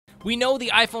We know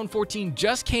the iPhone 14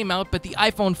 just came out, but the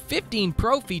iPhone 15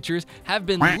 Pro features have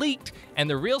been leaked, and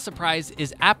the real surprise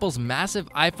is Apple's massive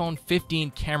iPhone 15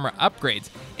 camera upgrades.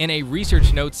 In a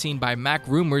research note seen by Mac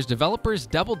Rumors, developers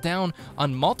doubled down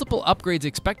on multiple upgrades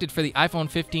expected for the iPhone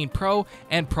 15 Pro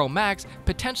and Pro Max,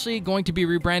 potentially going to be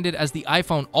rebranded as the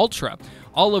iPhone Ultra,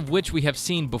 all of which we have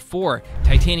seen before.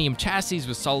 Titanium chassis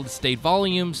with solid-state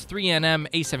volumes, 3nm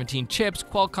A17 chips,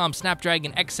 Qualcomm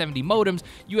Snapdragon X70 modems,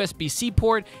 USB-C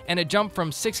port, and a jump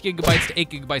from 6GB to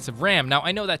 8GB of RAM. Now,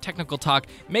 I know that technical talk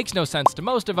makes no sense to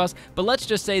most of us, but let's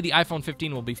just say the iPhone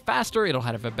 15 will be faster, it'll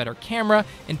have a better camera,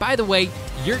 and by the way,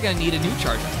 you're gonna need a new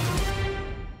charger.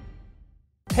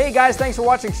 Hey guys, thanks for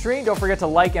watching Streann. Don't forget to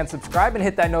like and subscribe and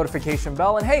hit that notification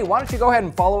bell. And hey, why don't you go ahead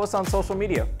and follow us on social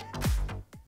media?